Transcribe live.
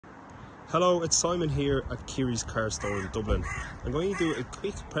Hello, it's Simon here at Kiri's car store in Dublin. I'm going to do a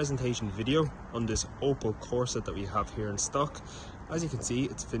quick presentation video on this Opel Corsa that we have here in stock. As you can see,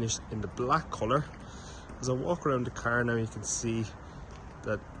 it's finished in the black colour. As I walk around the car now, you can see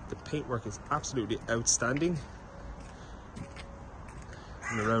that the paintwork is absolutely outstanding.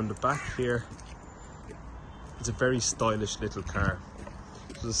 And around the back here, it's a very stylish little car.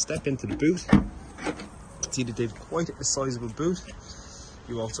 So to step into the boot, you can see that they've quite a sizable boot.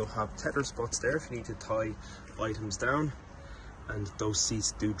 You also have tether spots there if you need to tie items down, and those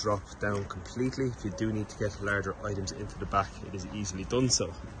seats do drop down completely. If you do need to get larger items into the back, it is easily done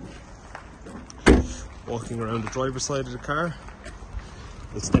so. Walking around the driver's side of the car,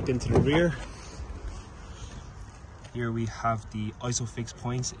 we'll step into the rear. Here we have the ISOFIX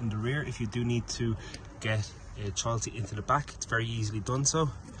points in the rear. If you do need to get a child seat into the back, it's very easily done so.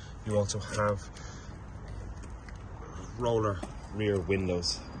 You also have roller rear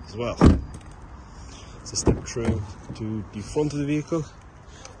windows as well. So step through to the front of the vehicle.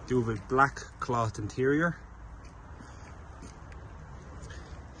 Do have a black cloth interior.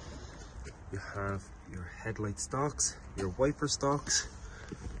 You have your headlight stalks, your wiper stalks,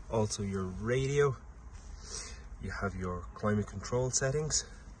 also your radio. You have your climate control settings,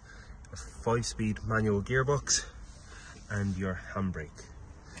 a 5-speed manual gearbox, and your handbrake.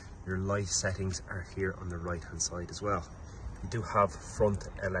 Your light settings are here on the right hand side as well. You do have front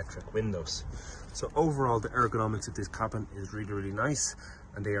electric windows. So overall, the ergonomics of this cabin is really nice,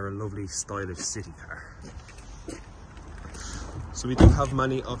 and they are a lovely stylish city car. So we do have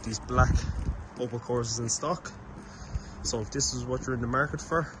many of these black Opel Corsas in stock. So if this is what you're in the market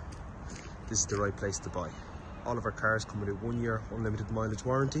for, this is the right place to buy. All of our cars come with a 1-year unlimited mileage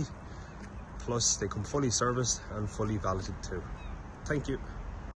warranty, plus they come fully serviced and fully validated too. Thank you.